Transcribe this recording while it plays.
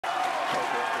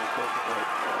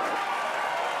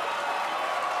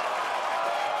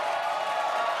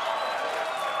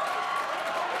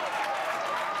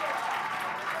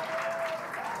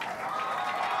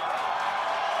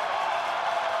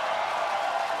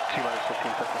T-minus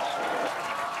 15 seconds.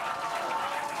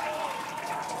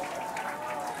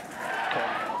 10,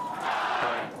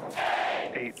 9,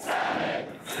 8, 7,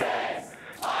 6,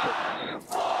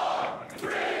 5,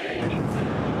 3,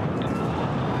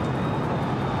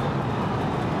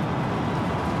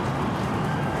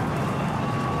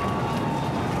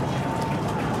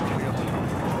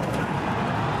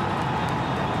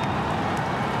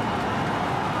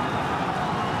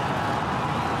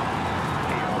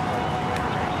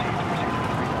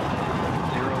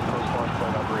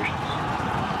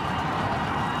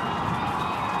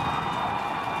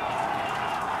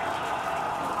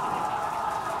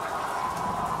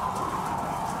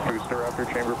 booster after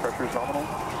chamber pressure is nominal.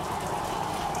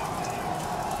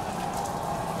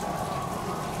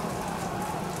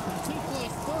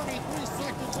 T+33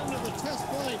 seconds into the test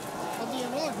flight of the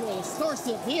inaugural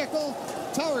Starship vehicle.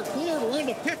 Tower cleared, we're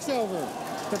into pitch over.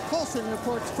 Propulsion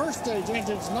reports first stage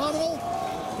engines nominal.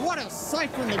 What a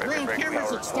sight from the ground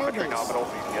cameras at Starbase.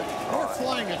 We're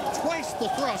flying at twice the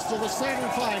thrust of the Saturn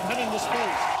V heading to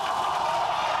space.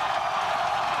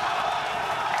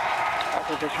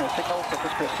 Acquisition of signal,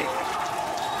 surface proceed.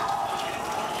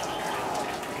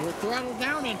 We're throttled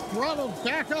down and throttled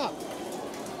back up.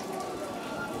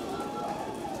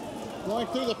 Going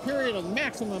through the period of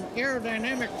maximum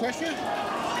aerodynamic pressure.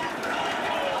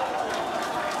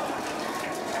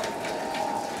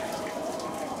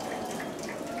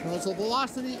 As the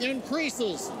velocity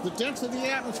increases, the density of the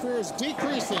atmosphere is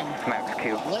decreasing. Max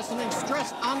Q. Lessening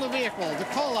stress on the vehicle. The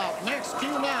call out, max Q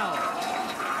now.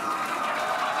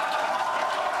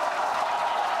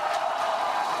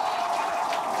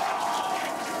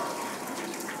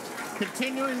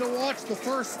 Continuing to watch the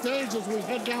first stage as we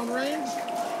head downrange.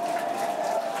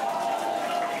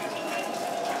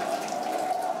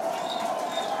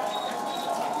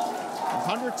 A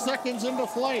 100 seconds into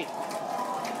flight.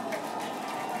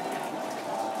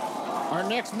 Our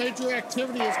next major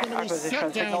activity is going to be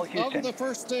shutdown of the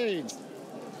first stage.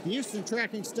 The Houston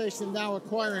tracking station now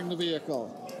acquiring the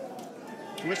vehicle.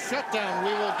 With shutdown,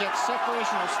 we will get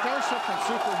separation of Starship from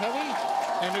Super Heavy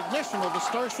and ignition of the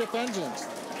Starship engines.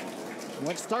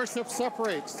 When Starship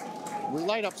separates, we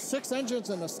light up 6 engines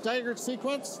in a staggered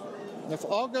sequence. If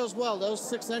all goes well, those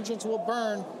 6 engines will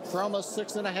burn for almost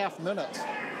 6.5 minutes.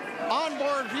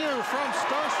 Onboard view from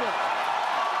Starship.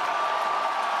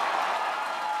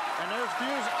 And there's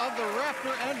views of the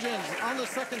Raptor engines on the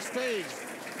second stage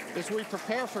as we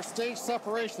prepare for stage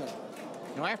separation.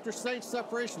 Now after stage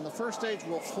separation, the first stage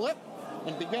will flip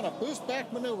and begin a boost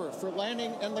back maneuver for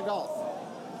landing in the Gulf.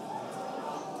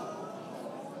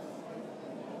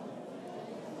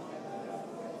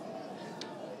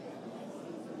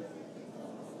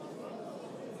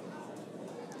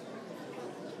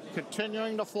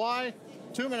 Continuing to fly,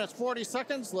 2 minutes 40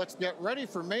 seconds. Let's get ready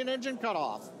for main engine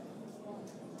cutoff.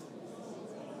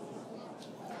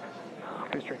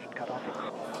 Booster engine cutoff.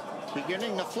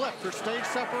 Beginning the flip for stage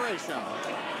separation.